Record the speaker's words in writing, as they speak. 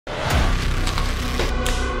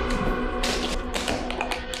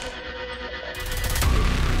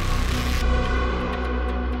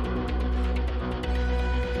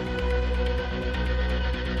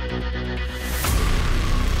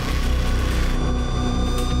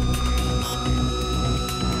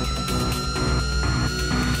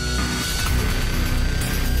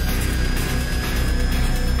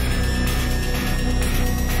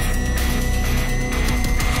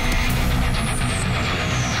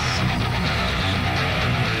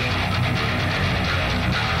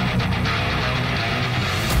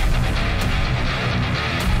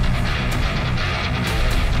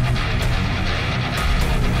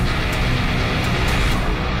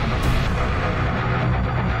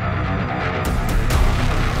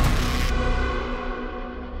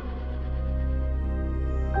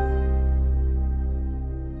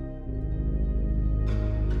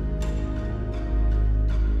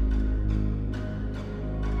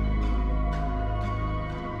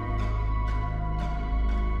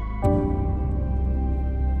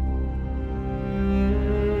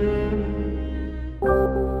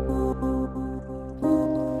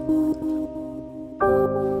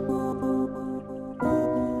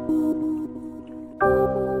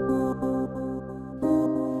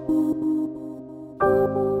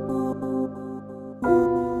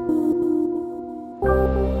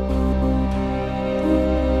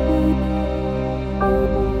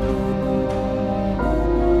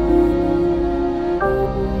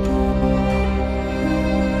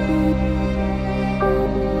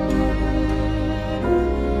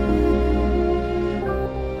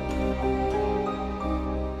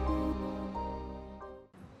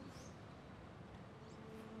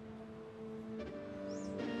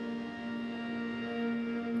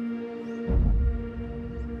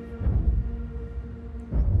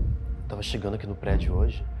tava chegando aqui no prédio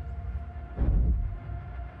hoje,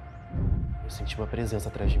 eu senti uma presença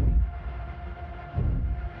atrás de mim.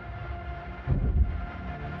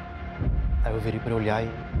 Aí eu virei pra olhar e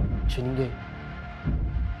não tinha ninguém.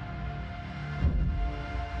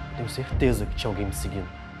 Eu tenho certeza que tinha alguém me seguindo.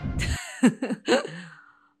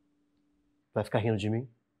 Vai ficar rindo de mim?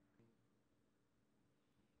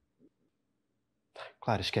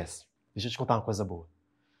 Claro, esquece. Deixa eu te contar uma coisa boa.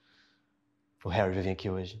 O Harry vai vir aqui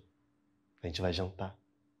hoje. A gente vai jantar.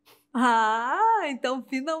 Ah, então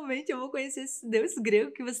finalmente eu vou conhecer esse deus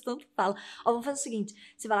grego que você tanto fala. Ó, vamos fazer o seguinte,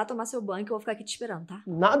 você vai lá tomar seu banho que eu vou ficar aqui te esperando, tá?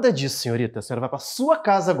 Nada disso, senhorita. A senhora vai pra sua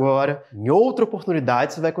casa agora. Em outra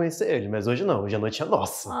oportunidade você vai conhecer ele. Mas hoje não. Hoje a noite é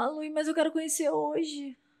nossa. Ah, Luiz, mas eu quero conhecer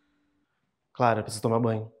hoje. Claro, eu preciso tomar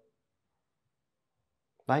banho.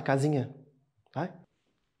 Vai, casinha. Vai.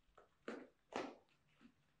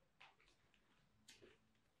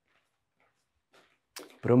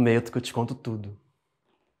 Prometo que eu te conto tudo.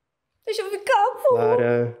 Deixa eu ficar, pô.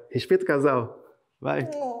 Clara, respeita o casal. Vai.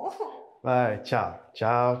 Vai, tchau.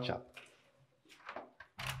 Tchau, tchau.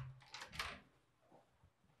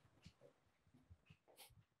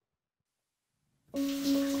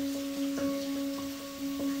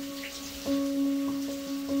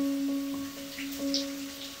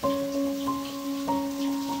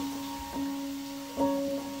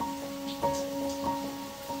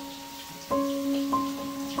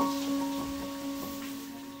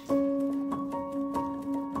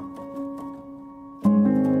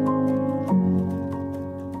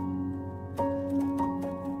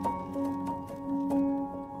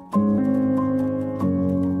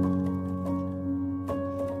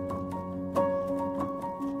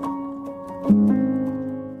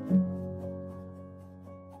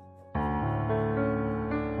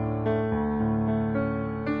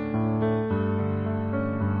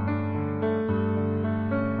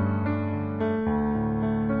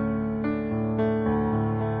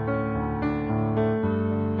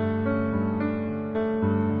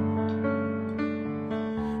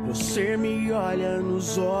 Você me olha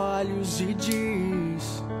nos olhos e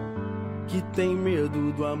diz que tem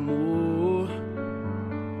medo do amor,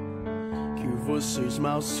 que vocês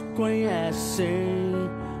mal se conhecem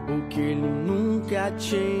ou que ele nunca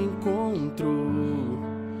te encontrou.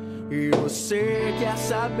 E você quer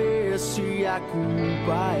saber se a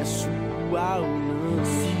culpa é sua ou não,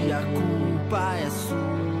 se a culpa é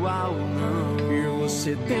sua ou não. E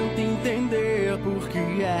você tenta entender por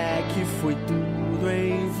que é que foi tudo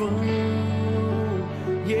em vão,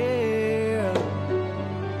 yeah.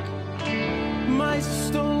 Mas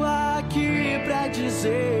estou aqui pra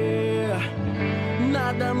dizer,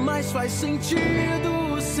 nada mais faz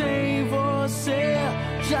sentido sem você.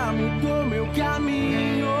 Já mudou meu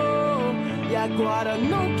caminho e agora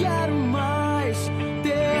não quero mais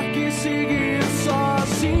ter que seguir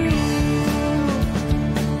sozinho.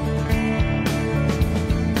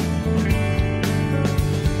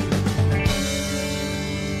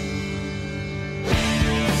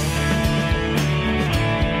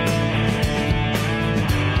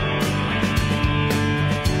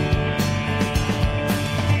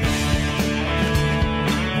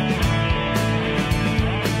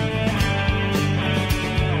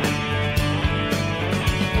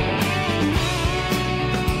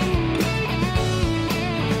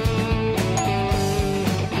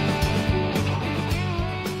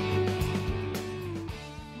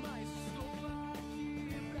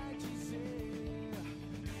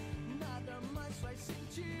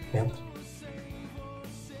 Entra.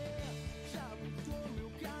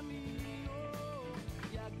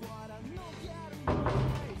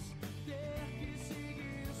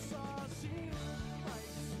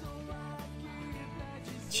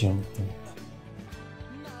 Te amo tanto.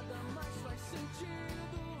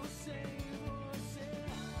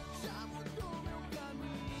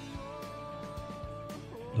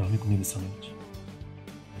 Dorme comigo essa noite.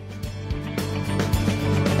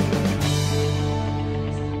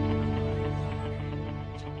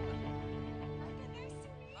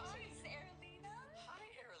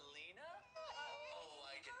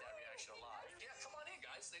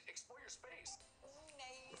 Explore your space.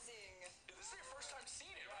 Amazing. Dude, this is your first time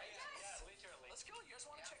seeing it, right? Yeah, literally. Let's go. You guys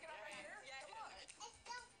want to check it out right here? Yeah, come on.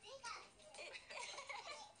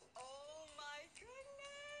 Oh my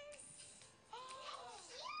goodness. Oh,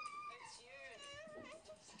 it's huge.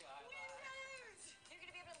 Windows. You're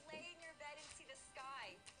going to be able to lay in your bed and see the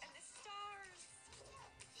sky and the stars.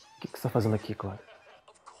 O que você tá fazendo aqui, Clara?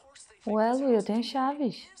 Ué, Lu, eu tenho as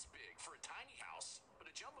chaves.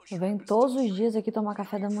 Eu venho todos os dias aqui tomar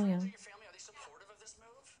café da manhã.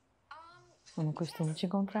 Eu não costumo te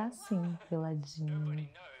encontrar assim, peladinho.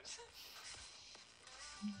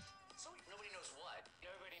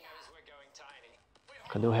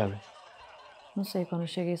 Cadê o Harry? Não sei, quando eu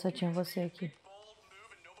cheguei só tinha você aqui.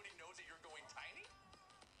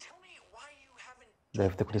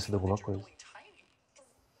 Deve ter acontecido alguma coisa.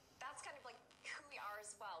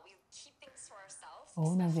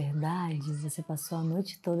 Ou, na verdade, você passou a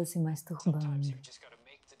noite toda se masturbando.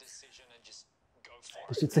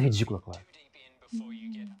 Isso de ser ridícula, claro.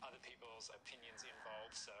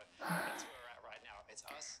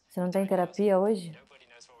 Você não tem terapia hoje?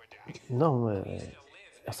 Não,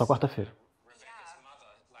 é só quarta-feira.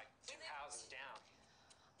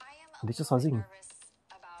 Deixa sozinho.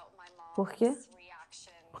 Por quê?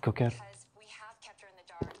 Porque eu quero.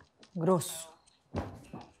 Grosso.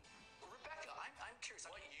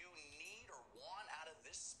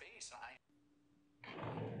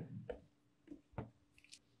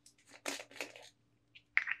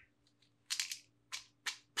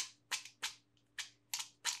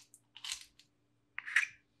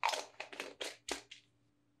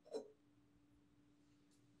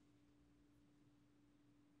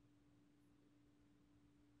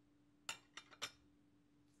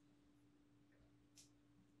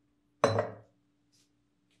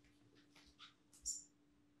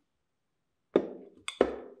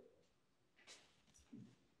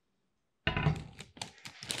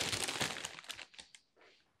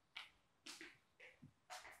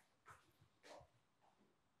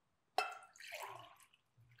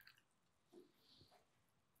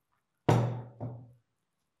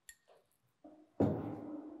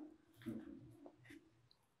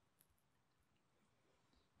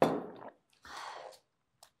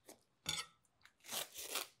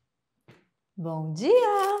 Bom dia!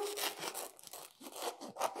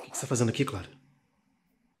 O que você tá fazendo aqui, Clara?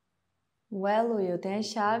 Ué, Lu, eu tenho as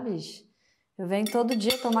chaves. Eu venho todo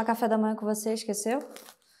dia tomar café da manhã com você, esqueceu?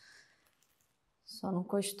 Só não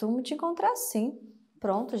costumo te encontrar assim,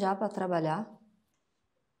 pronto já pra trabalhar.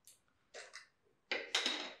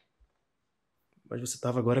 Mas você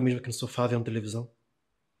tava agora mesmo aqui no sofá vendo televisão?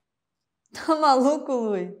 Tá maluco,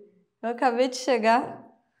 Lu? Eu acabei de chegar.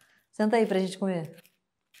 Senta aí pra gente comer.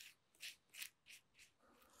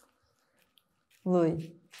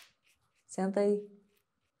 Lui, senta aí.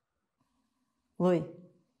 Lui.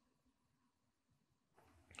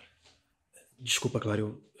 Desculpa, Clara,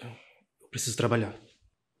 eu preciso trabalhar.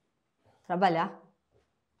 Trabalhar?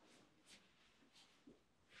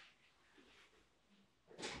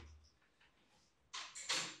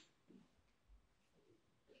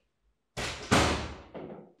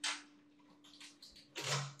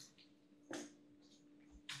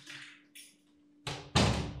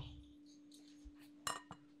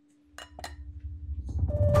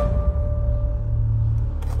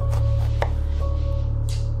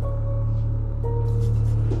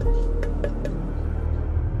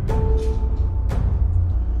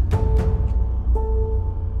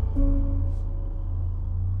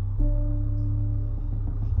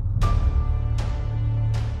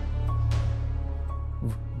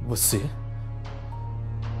 Você?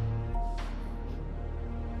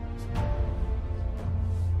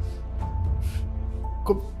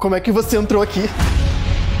 Como é que você entrou aqui?